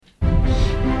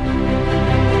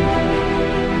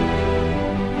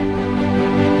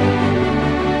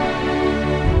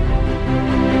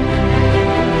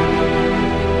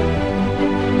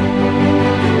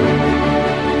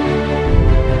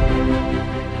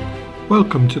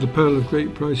Welcome to the Pearl of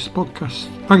Great Price podcast.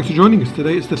 Thanks for joining us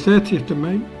today. It's the 30th of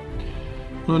May.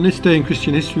 And on this day in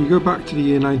Christian history, we go back to the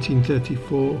year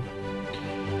 1934.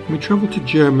 And we travel to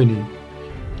Germany,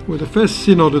 where the first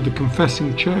synod of the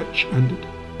Confessing Church ended.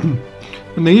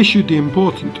 And they issued the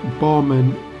important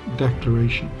Barmen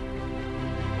Declaration.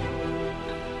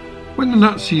 When the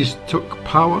Nazis took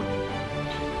power,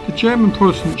 the German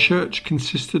Protestant Church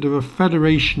consisted of a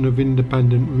federation of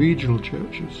independent regional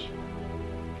churches.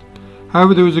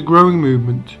 However, there was a growing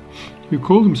movement who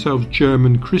called themselves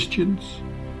German Christians,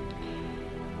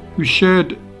 who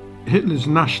shared Hitler's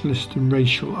nationalist and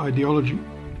racial ideology.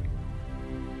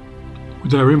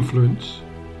 With their influence,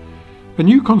 a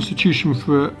new constitution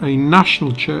for a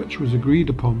national church was agreed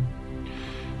upon,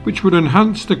 which would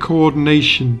enhance the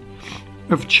coordination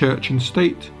of church and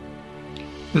state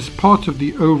as part of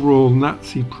the overall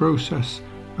Nazi process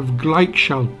of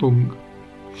Gleichschaltung,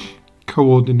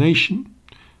 coordination,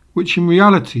 which in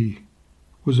reality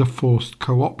was a forced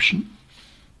co-option.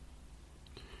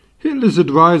 Hitler's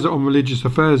advisor on religious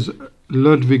affairs,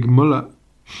 Ludwig Müller,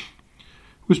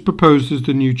 was proposed as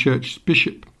the new church's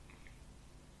bishop,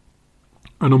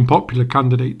 an unpopular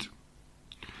candidate.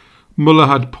 Müller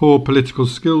had poor political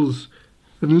skills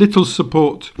and little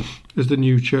support as the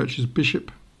new church's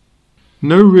bishop.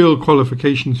 No real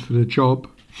qualifications for the job,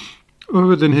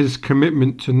 other than his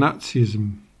commitment to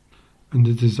Nazism and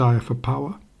the desire for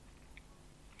power.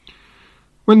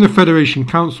 When the Federation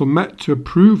Council met to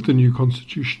approve the new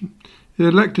constitution, it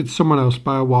elected someone else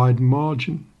by a wide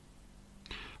margin,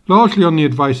 largely on the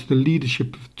advice of the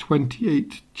leadership of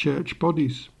 28 church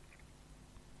bodies.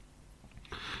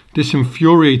 This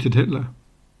infuriated Hitler,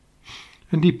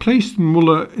 and he placed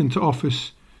Müller into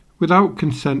office without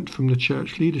consent from the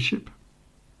church leadership.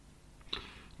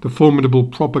 The formidable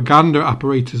propaganda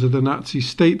apparatus of the Nazi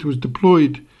state was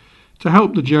deployed to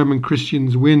help the German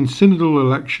Christians win synodal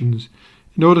elections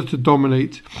in order to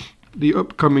dominate the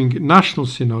upcoming National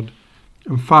Synod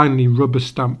and finally rubber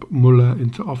stamp Müller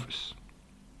into office.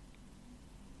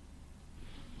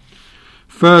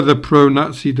 Further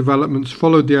pro-Nazi developments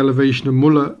followed the elevation of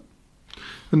Müller,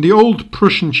 and the old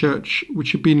Prussian church,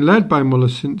 which had been led by Müller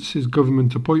since his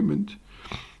government appointment,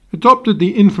 adopted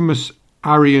the infamous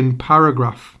Arian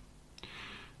paragraph,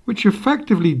 which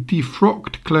effectively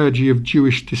defrocked clergy of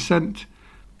Jewish descent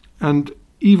and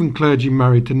even clergy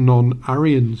married to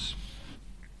non-Arians.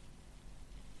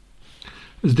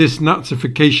 As this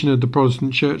Nazification of the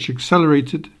Protestant Church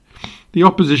accelerated, the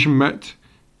opposition met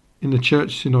in the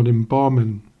church synod in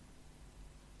Barmen.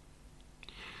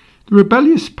 The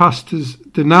rebellious pastors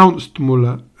denounced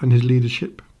Müller and his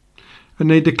leadership, and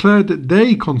they declared that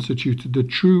they constituted the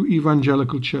true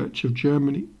Evangelical Church of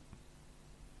Germany.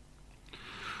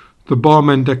 The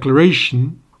Barmen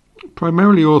Declaration,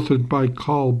 primarily authored by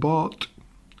Karl Barth,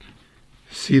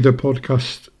 see the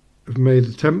podcast of May the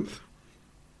 10th,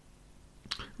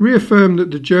 reaffirmed that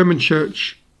the German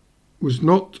Church was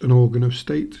not an organ of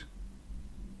state,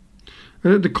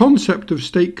 and that the concept of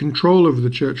state control over the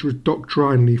Church was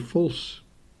doctrinally false.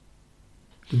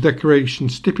 The Declaration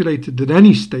stipulated that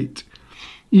any state,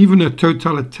 even a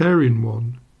totalitarian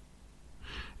one,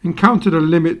 encountered a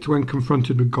limit when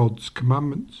confronted with God's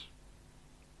commandments.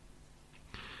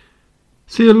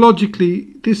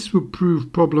 Theologically, this would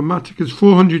prove problematic, as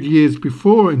 400 years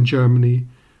before in Germany,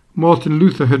 Martin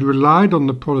Luther had relied on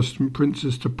the Protestant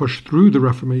princes to push through the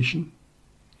Reformation,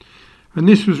 and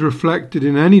this was reflected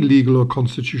in any legal or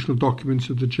constitutional documents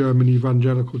of the German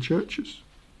evangelical churches.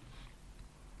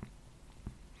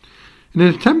 In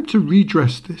an attempt to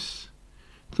redress this,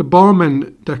 the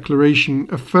Barmen Declaration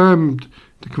affirmed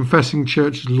the confessing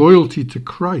church's loyalty to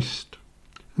Christ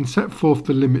and set forth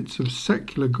the limits of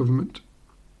secular government.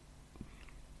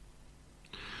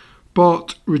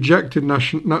 Barth rejected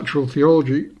natural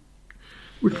theology,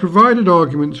 which provided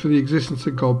arguments for the existence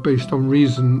of God based on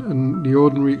reason and the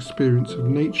ordinary experience of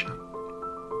nature.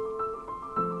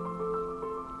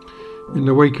 In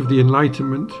the wake of the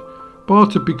Enlightenment,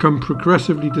 Barth had become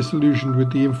progressively disillusioned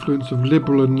with the influence of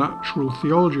liberal and natural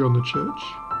theology on the Church,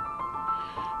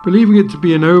 believing it to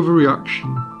be an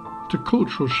overreaction to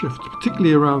cultural shift,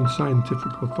 particularly around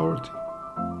scientific authority.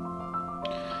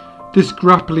 This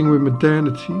grappling with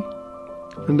modernity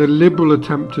and the liberal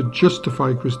attempt to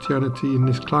justify Christianity in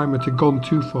this climate had gone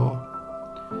too far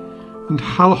and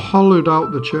hollowed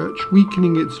out the Church,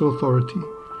 weakening its authority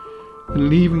and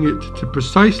leaving it to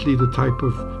precisely the type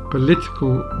of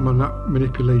political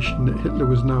manipulation that Hitler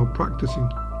was now practicing.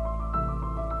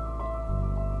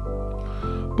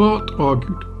 Barth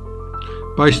argued,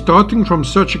 by starting from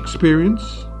such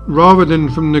experience, rather than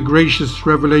from the gracious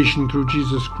revelation through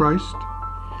Jesus Christ,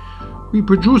 we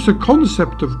produce a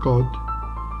concept of God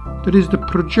that is the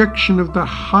projection of the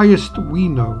highest we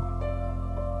know,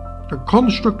 a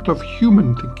construct of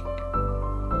human thinking,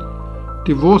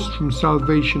 divorced from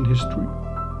salvation history.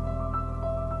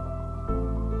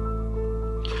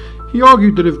 He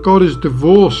argued that if God is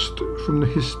divorced from the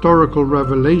historical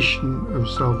revelation of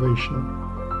salvation,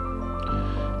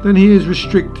 then he is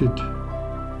restricted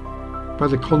by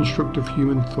the construct of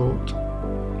human thought,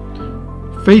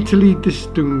 fatally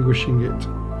distinguishing it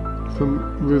from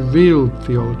revealed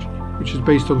theology, which is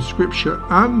based on scripture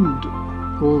and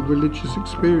or religious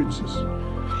experiences,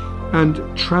 and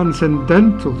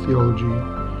transcendental theology,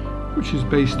 which is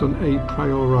based on a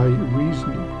priori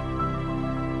reasoning.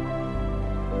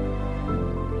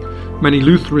 Many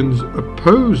Lutherans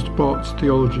opposed Barth's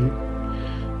theology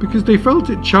because they felt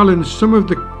it challenged some of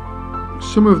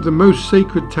the most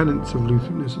sacred tenets of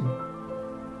Lutheranism: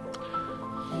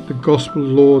 the gospel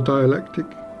law dialectic,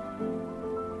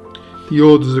 the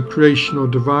orders of creation or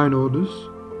divine orders,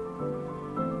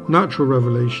 natural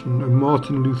revelation, and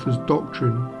Martin Luther's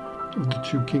doctrine of the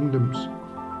two kingdoms.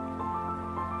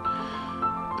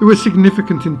 There were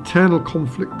significant internal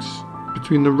conflicts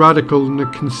between the radical and the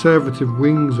conservative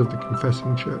wings of the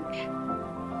confessing church.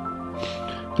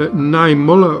 The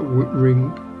Niemoller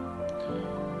ring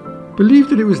believed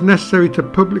that it was necessary to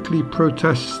publicly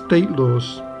protest state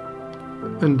laws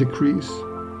and decrees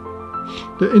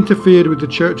that interfered with the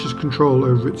church's control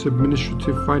over its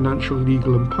administrative, financial,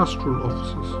 legal and pastoral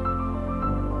offices.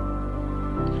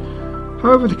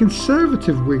 However, the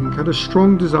conservative wing had a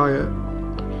strong desire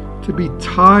to be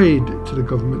tied to the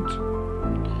government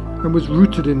and was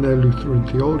rooted in their Lutheran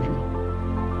theology.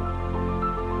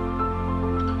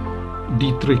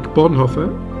 Dietrich Bonhoeffer,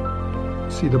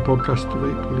 see the podcast of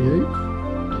April the 8th,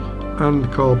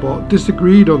 and Karl Barth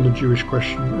disagreed on the Jewish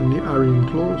question and the Arian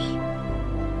clause.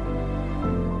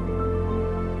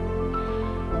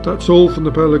 That's all from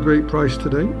the Pearl of Great Price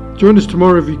today. Join us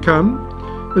tomorrow if you can,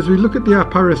 as we look at the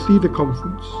Aparecida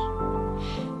Conference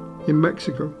in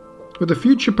Mexico, where the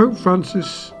future Pope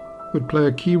Francis would play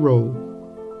a key role.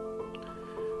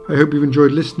 I hope you've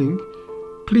enjoyed listening.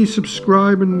 Please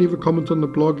subscribe and leave a comment on the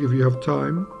blog if you have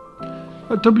time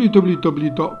at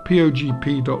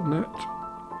www.pogp.net.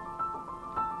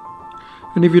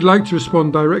 And if you'd like to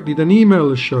respond directly, then email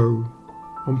the show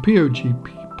on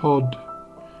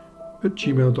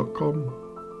pogppod@gmail.com.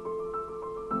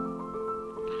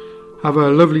 Have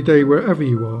a lovely day wherever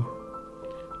you are,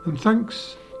 and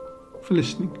thanks for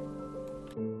listening.